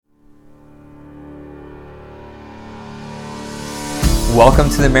Welcome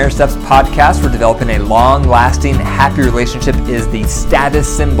to the Marriage Steps podcast, where developing a long-lasting, happy relationship is the status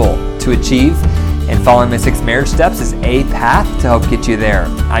symbol to achieve, and following my 6 marriage steps is a path to help get you there.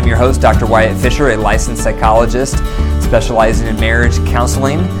 I'm your host, Dr. Wyatt Fisher, a licensed psychologist specializing in marriage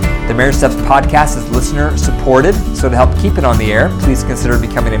counseling. The Marriage Steps podcast is listener-supported, so to help keep it on the air, please consider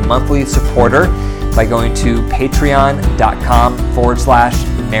becoming a monthly supporter by going to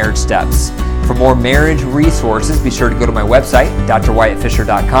patreon.com/marriage steps. For more marriage resources, be sure to go to my website,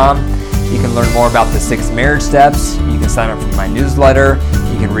 drwyattfisher.com. You can learn more about the 6 marriage steps. You can sign up for my newsletter.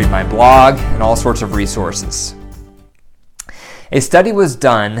 You can read my blog and all sorts of resources. A study was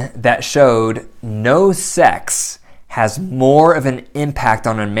done that showed no sex has more of an impact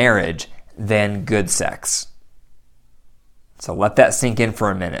on a marriage than good sex. So let that sink in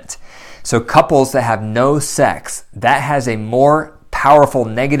for a minute. So couples that have no sex, that has a more powerful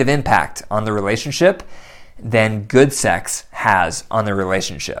negative impact on the relationship than good sex has on the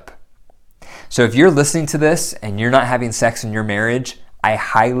relationship. So if you're listening to this and you're not having sex in your marriage, I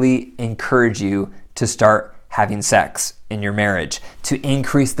highly encourage you to start having sex in your marriage, to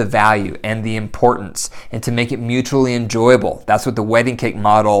increase the value and the importance, and to make it mutually enjoyable. That's what the wedding cake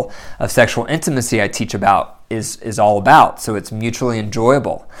model of sexual intimacy I teach about is all about. So it's mutually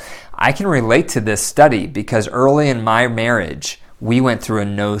enjoyable. I can relate to this study because early in my marriage, we went through a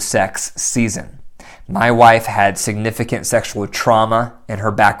no-sex season. My wife had significant sexual trauma in her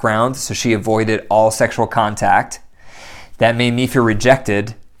background, so she avoided all sexual contact. That made me feel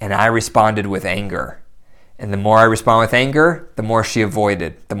rejected, and I responded with anger. And the more I responded with anger, the more she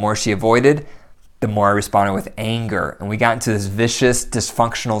avoided. The more she avoided, the more I responded with anger. And we got into this vicious,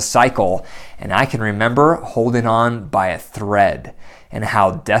 dysfunctional cycle, and I can remember holding on by a thread and how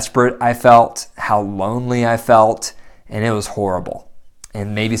desperate I felt, how lonely I felt, and it was horrible.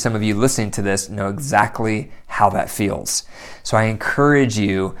 And maybe some of you listening to this know exactly how that feels. So I encourage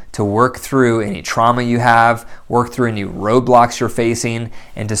you to work through any trauma you have, work through any roadblocks you're facing,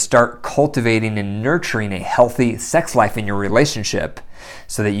 and to start cultivating and nurturing a healthy sex life in your relationship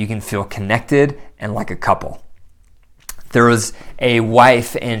so that you can feel connected and like a couple. There was a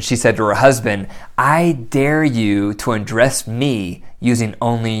wife, and she said to her husband, "I dare you to undress me using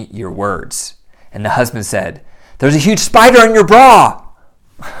only your words." And the husband said, "There's a huge spider in your bra."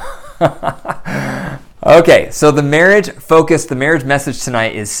 Okay, so the marriage message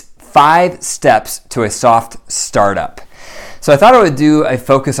tonight is 5 steps to a soft startup. So I thought I would do a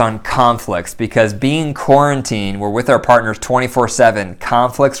focus on conflicts because being quarantined, we're with our partners 24/7,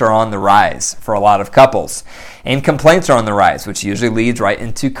 conflicts are on the rise for a lot of couples. And complaints are on the rise, which usually leads right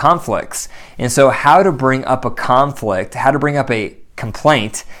into conflicts. And so how to bring up a conflict, how to bring up a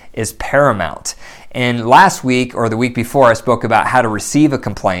complaint is paramount. And last week or the week before, I spoke about how to receive a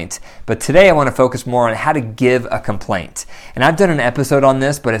complaint. But today I want to focus more on how to give a complaint. And I've done an episode on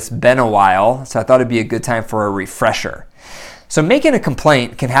this, but it's been a while, so I thought it'd be a good time for a refresher. So making a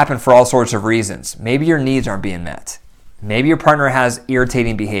complaint can happen for all sorts of reasons. Maybe your needs aren't being met. Maybe your partner has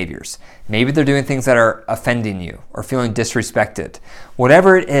irritating behaviors. Maybe they're doing things that are offending you or feeling disrespected.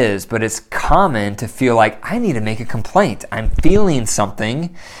 Whatever it is, but it's common to feel like I need to make a complaint. I'm feeling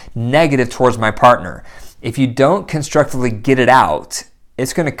something negative towards my partner. If you don't constructively get it out,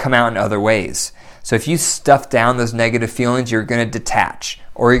 it's going to come out in other ways. So if you stuff down those negative feelings, you're going to detach,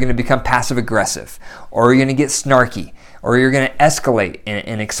 or you're going to become passive aggressive, or you're going to get snarky, or you're going to escalate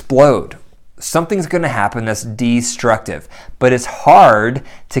and explode. Something's going to happen that's destructive, but it's hard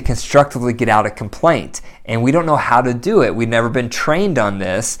to constructively get out a complaint, and we don't know how to do it. We've never been trained on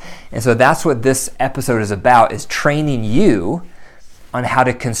this, and so that's what this episode is about, is training you on how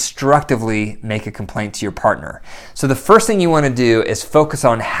to constructively make a complaint to your partner. So the first thing you want to do is focus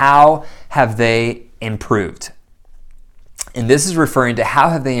on how have they improved. And this is referring to how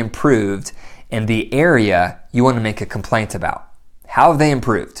have they improved in the area you want to make a complaint about. How have they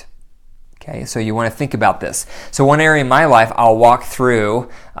improved? Okay, so you want to think about this. So one area in my life I'll walk through,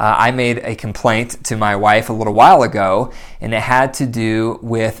 I made a complaint to my wife a little while ago, and it had to do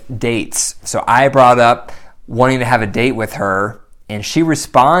with dates. So I brought up wanting to have a date with her, and she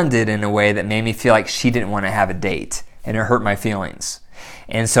responded in a way that made me feel like she didn't want to have a date, and it hurt my feelings.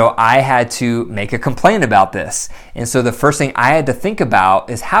 And so I had to make a complaint about this. And so the first thing I had to think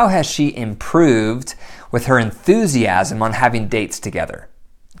about is how has she improved with her enthusiasm on having dates together?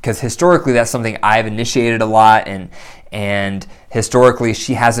 Because historically, that's something I've initiated a lot, and historically,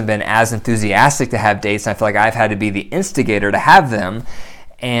 she hasn't been as enthusiastic to have dates, and I feel like I've had to be the instigator to have them,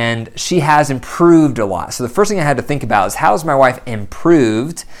 and she has improved a lot. So the first thing I had to think about is how has my wife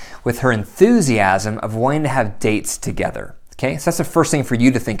improved with her enthusiasm of wanting to have dates together? Okay, so that's the first thing for you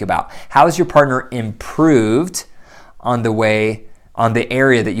to think about. How has your partner improved on the way on the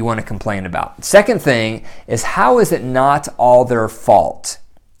area that you want to complain about. Second thing is, how is it not all their fault?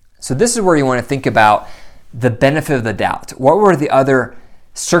 So this is where you want to think about the benefit of the doubt. What were the other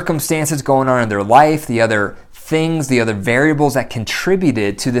circumstances going on in their life, the other things, the other variables that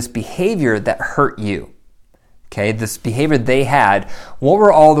contributed to this behavior that hurt you? Okay, this behavior they had, what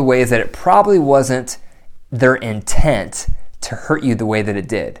were all the ways that it probably wasn't their intent to hurt you the way that it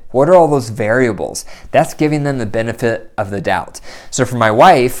did? What are all those variables? That's giving them the benefit of the doubt. So for my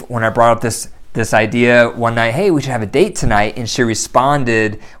wife, when I brought up this idea one night, hey, we should have a date tonight, and she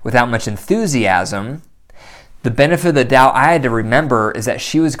responded without much enthusiasm, the benefit of the doubt I had to remember is that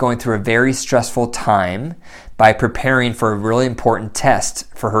she was going through a very stressful time by preparing for a really important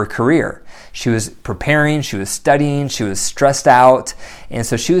test for her career. She was preparing, she was studying, she was stressed out, and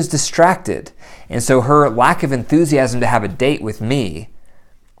so she was distracted. And so her lack of enthusiasm to have a date with me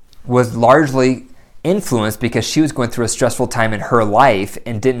was largely influenced because she was going through a stressful time in her life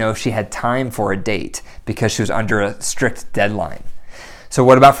and didn't know if she had time for a date because she was under a strict deadline. So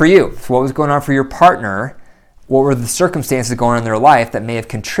what about for you? So what was going on for your partner? What were the circumstances going on in their life that may have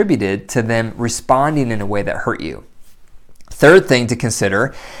contributed to them responding in a way that hurt you? Third thing to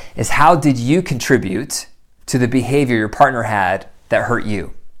consider is, how did you contribute to the behavior your partner had that hurt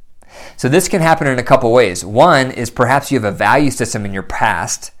you? So this can happen in a couple ways. One is perhaps you have a value system in your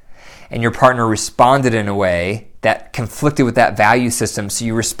past and your partner responded in a way that conflicted with that value system, so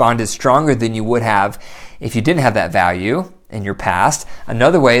you responded stronger than you would have if you didn't have that value in your past.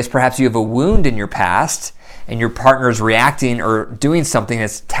 Another way is perhaps you have a wound in your past and your partner is reacting or doing something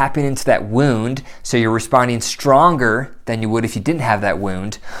that's tapping into that wound, so you're responding stronger than you would if you didn't have that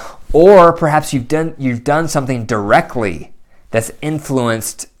wound. Or perhaps you've done something directly that's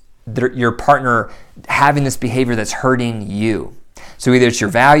influenced your partner having this behavior that's hurting you. So either it's your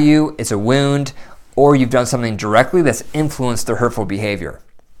value, it's a wound, or you've done something directly that's influenced their hurtful behavior.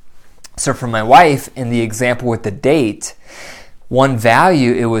 So for my wife, in the example with the date, one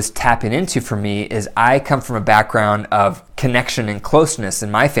value it was tapping into for me is I come from a background of connection and closeness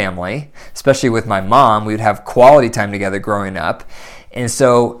in my family, especially with my mom. We would have quality time together growing up. And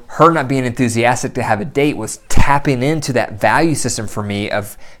so her not being enthusiastic to have a date was tapping into that value system for me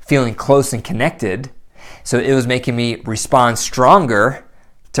of feeling close and connected. So it was making me respond stronger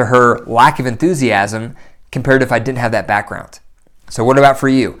to her lack of enthusiasm compared to if I didn't have that background. So what about for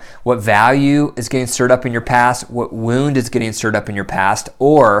you? What value is getting stirred up in your past? What wound is getting stirred up in your past?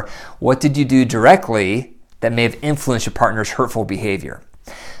 Or what did you do directly that may have influenced your partner's hurtful behavior?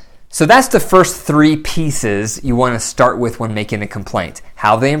 So that's the first three pieces you want to start with when making a complaint.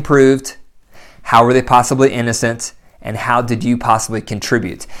 How they improved, how were they possibly innocent, and how did you possibly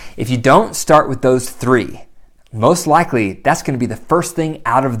contribute? If you don't start with those three, most likely that's going to be the first thing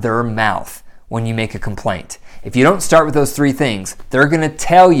out of their mouth when you make a complaint. If you don't start with those three things, they're going to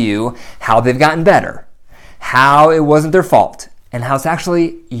tell you how they've gotten better, how it wasn't their fault, and how it's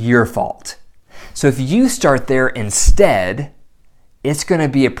actually your fault. So if you start there instead, it's going to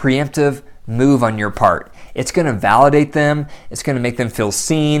be a preemptive move on your part. It's going to validate them. It's going to make them feel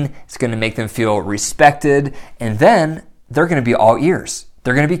seen. It's going to make them feel respected. And then they're going to be all ears.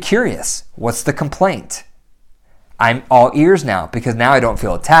 They're going to be curious. What's the complaint? I'm all ears now because now I don't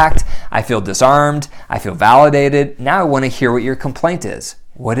feel attacked. I feel disarmed. I feel validated. Now I want to hear what your complaint is.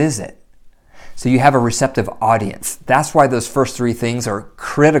 What is it? So you have a receptive audience. That's why those first three things are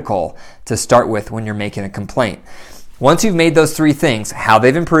critical to start with when you're making a complaint. Once you've made those three things, how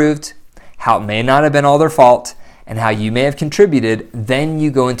they've improved, how it may not have been all their fault, and how you may have contributed, then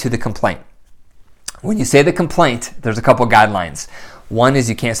you go into the complaint. When you say the complaint, there's a couple guidelines. One is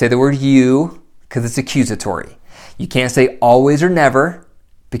you can't say the word you because it's accusatory. You can't say always or never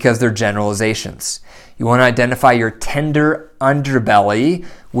because they're generalizations. You want to identify your tender underbelly,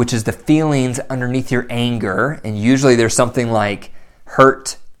 which is the feelings underneath your anger, and usually there's something like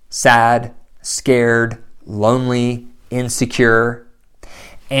hurt, sad, scared, lonely, insecure.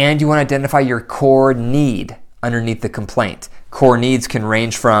 And you want to identify your core need underneath the complaint. Core needs can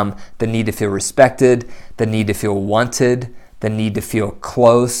range from the need to feel respected, the need to feel wanted, the need to feel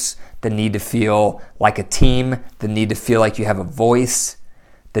close, the need to feel like a team, the need to feel like you have a voice,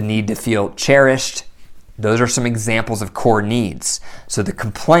 the need to feel cherished. Those are some examples of core needs. So the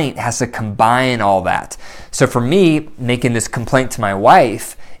complaint has to combine all that. So for me, making this complaint to my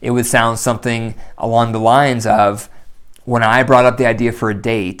wife, it would sound something along the lines of, when I brought up the idea for a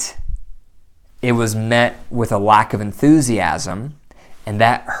date, it was met with a lack of enthusiasm, and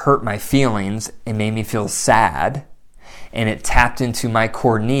that hurt my feelings. It made me feel sad, and it tapped into my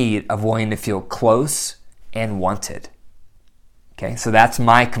core need of wanting to feel close and wanted. Okay, so that's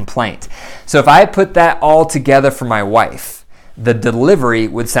my complaint. So if I put that all together for my wife, the delivery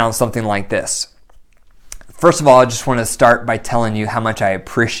would sound something like this. First of all, I just want to start by telling you how much I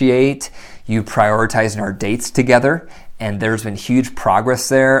appreciate you prioritizing our dates together, and there's been huge progress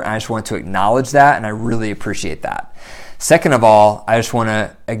there, and I just want to acknowledge that, and I really appreciate that. Second of all, I just want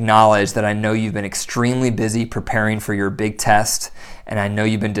to acknowledge that I know you've been extremely busy preparing for your big test, and I know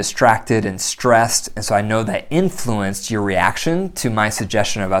you've been distracted and stressed, and so I know that influenced your reaction to my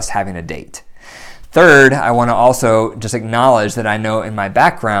suggestion of us having a date. Third, I want to also just acknowledge that I know in my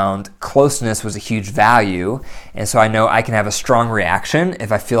background, closeness was a huge value, and so I know I can have a strong reaction if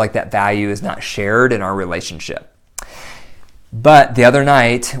I feel like that value is not shared in our relationship. But the other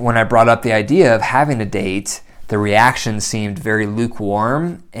night, when I brought up the idea of having a date, the reaction seemed very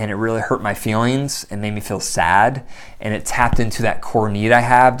lukewarm, and it really hurt my feelings and made me feel sad, and it tapped into that core need I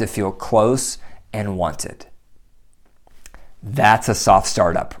have to feel close and wanted. That's a soft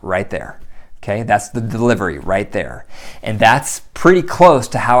startup right there. Okay, that's the delivery right there. And that's pretty close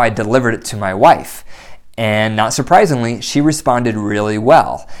to how I delivered it to my wife. And not surprisingly, she responded really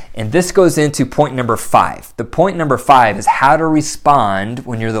well. And this goes into point number 5. The point number 5 is how to respond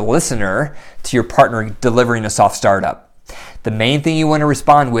when you're the listener to your partner delivering a soft startup. The main thing you want to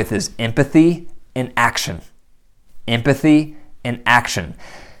respond with is empathy and action. Empathy and action.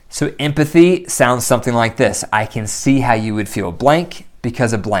 So empathy sounds something like this. I can see how you would feel blank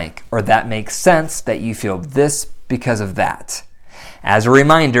because of blank, or that makes sense that you feel this because of that. As a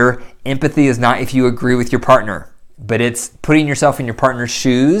reminder, empathy is not if you agree with your partner, but it's putting yourself in your partner's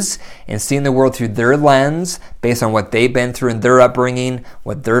shoes and seeing the world through their lens based on what they've been through in their upbringing,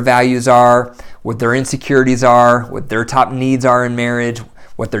 what their values are, what their insecurities are, what their top needs are in marriage,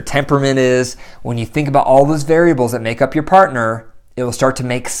 what their temperament is. When you think about all those variables that make up your partner, it will start to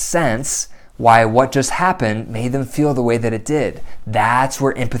make sense why what just happened made them feel the way that it did. That's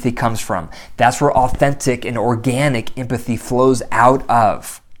where empathy comes from. That's where authentic and organic empathy flows out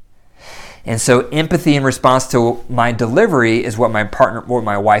of. And so empathy in response to my delivery is what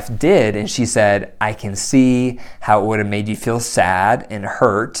my wife did. And she said, I can see how it would have made you feel sad and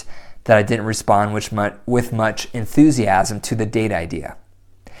hurt that I didn't respond with much enthusiasm to the date idea.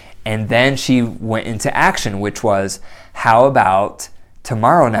 And then she went into action, which was, how about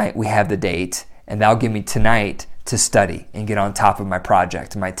tomorrow night we have the date, and that'll give me tonight to study and get on top of my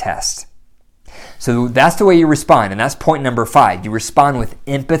project, my test. So that's the way you respond, and that's point number 5. You respond with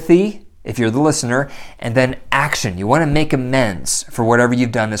empathy, if you're the listener, and then action. You want to make amends for whatever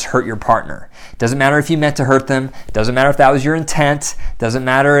you've done that's hurt your partner. Doesn't matter if you meant to hurt them. Doesn't matter if that was your intent. Doesn't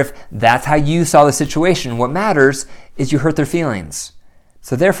matter if that's how you saw the situation. What matters is you hurt their feelings.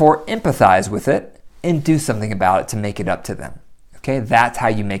 So therefore, empathize with it and do something about it to make it up to them. Okay, that's how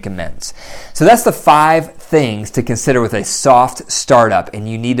you make amends. So that's the 5 things to consider with a soft startup, and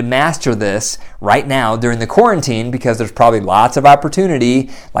you need to master this right now during the quarantine because there's probably lots of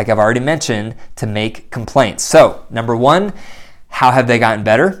opportunity, like I've already mentioned, to make complaints. So, number 1, how have they gotten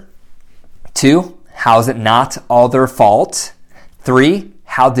better? 2, how is it not all their fault? 3,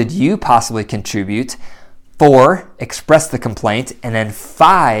 how did you possibly contribute? 4, express the complaint. And then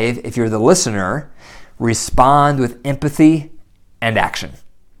 5, if you're the listener, respond with empathy and action.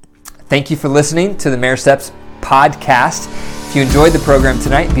 Thank you for listening to the Marriage Steps podcast. If you enjoyed the program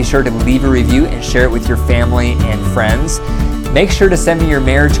tonight, be sure to leave a review and share it with your family and friends. Make sure to send me your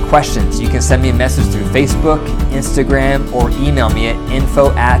marriage questions. You can send me a message through Facebook, Instagram, or email me at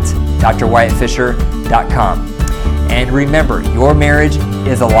info@drwyattfisher.com. And remember, your marriage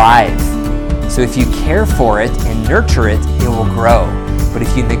is alive. So if you care for it and nurture it, it will grow. But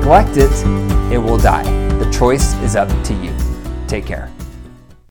if you neglect it, it will die. The choice is up to you. Take care.